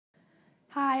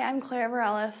Hi, I'm Clare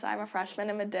Varellas. I'm a freshman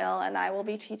in Medill, and I will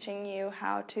be teaching you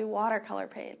how to watercolor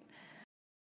paint.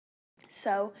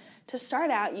 So to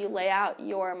start out, you lay out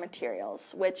your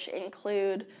materials, which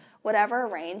include whatever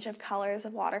range of colors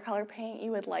of watercolor paint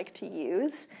you would like to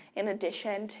use, in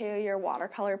addition to your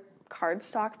watercolor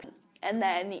cardstock paint. And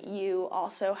then you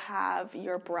also have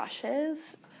your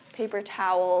brushes, paper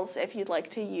towels if you'd like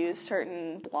to use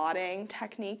certain blotting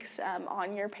techniques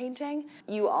on your painting.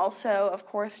 You also, of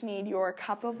course, need your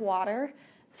cup of water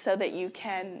so that you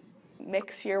can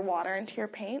mix your water into your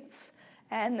paints,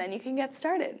 and then you can get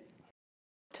started.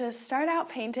 To start out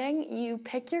painting, you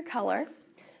pick your color,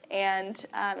 and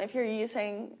if you're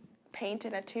using paint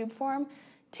in a tube form,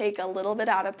 take a little bit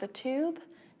out of the tube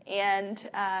and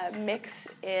mix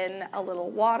in a little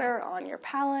water on your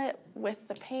palette with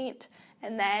the paint,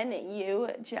 and then you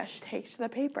just take to the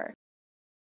paper.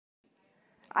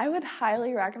 I would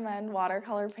highly recommend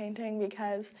watercolor painting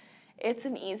because it's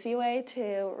an easy way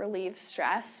to relieve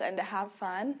stress and to have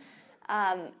fun,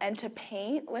 and to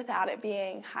paint without it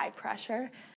being high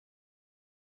pressure.